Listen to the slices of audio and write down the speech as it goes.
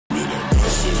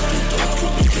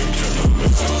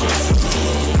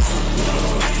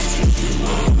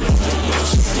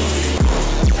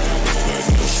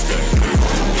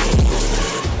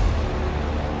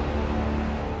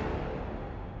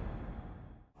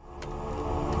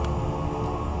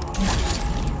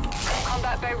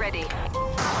Ready.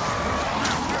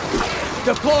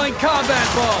 Deploying combat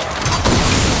ball!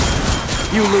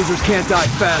 You losers can't die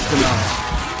fast enough.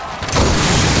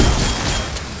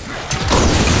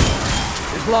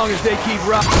 As long as they keep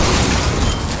rocking.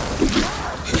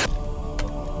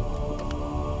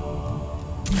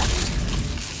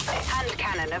 Hand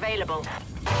cannon available.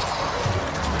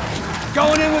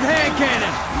 Going in with hand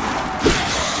cannon!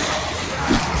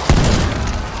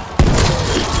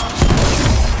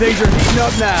 Things are heating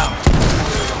up now.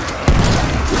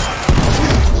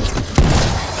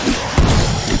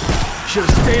 Should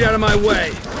have stayed out of my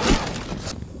way.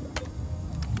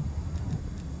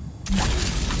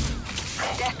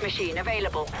 Death machine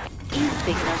available.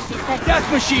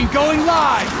 Death machine going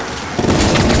live!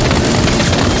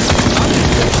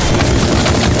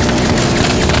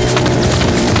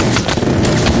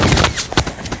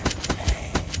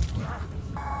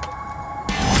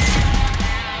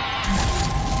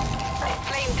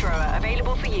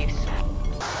 Available for use.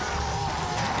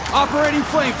 Operating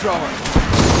flamethrower.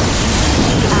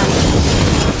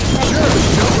 Sure,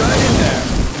 jump right in there.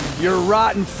 Your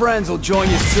rotten friends will join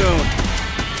you soon.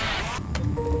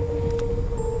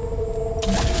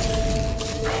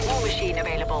 War machine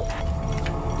available.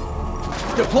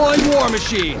 Deploying war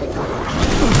machine.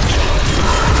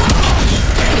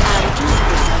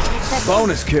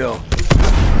 Bonus kill.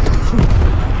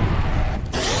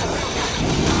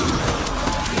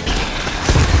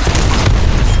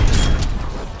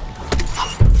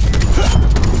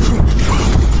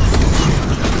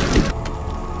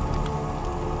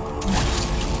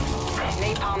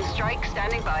 Napalm Strike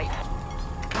standing by.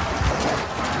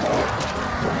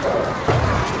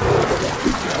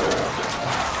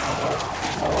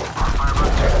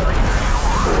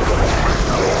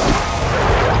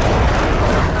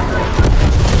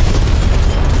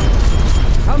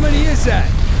 How many is that?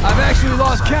 I've actually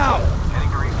lost count.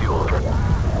 Heading to refuel.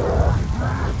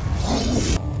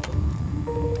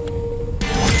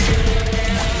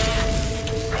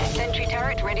 Sentry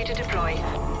turret ready to deploy.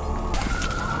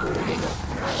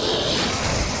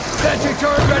 Sentry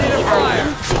turret ready to fire!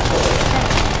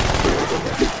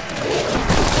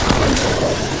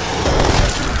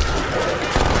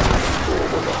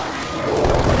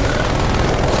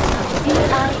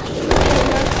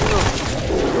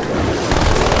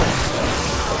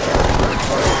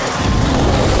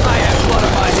 I had blood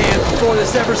on my hands before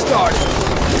this ever started.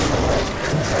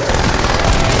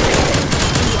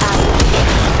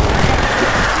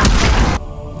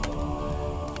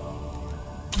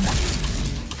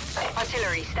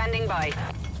 Artillery standing by.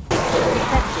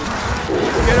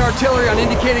 Get artillery on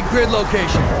indicated grid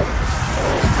location.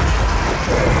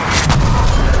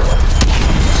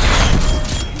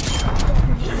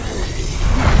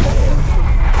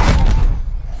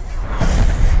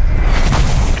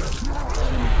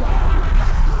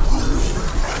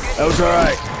 That was all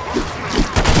right.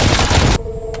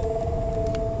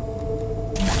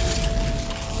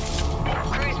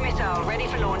 Cruise missile ready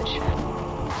for launch.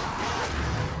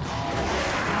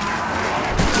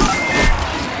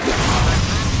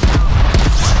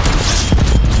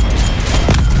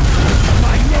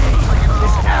 My name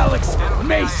is Alex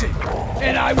Mason,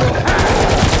 and I will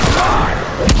have my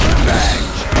revenge!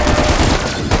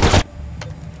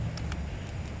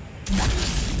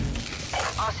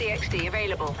 RCXD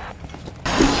available.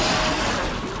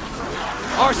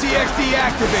 RCXD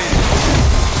activated.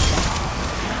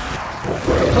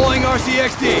 Deploying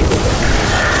RCXD.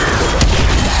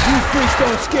 You freaks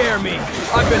don't scare me.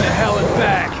 I've been to hell and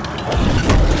back.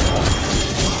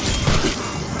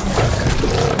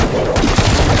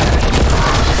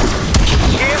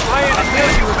 Can't land until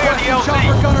you clear the LZ.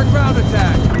 Chopper gunner ground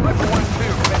attack.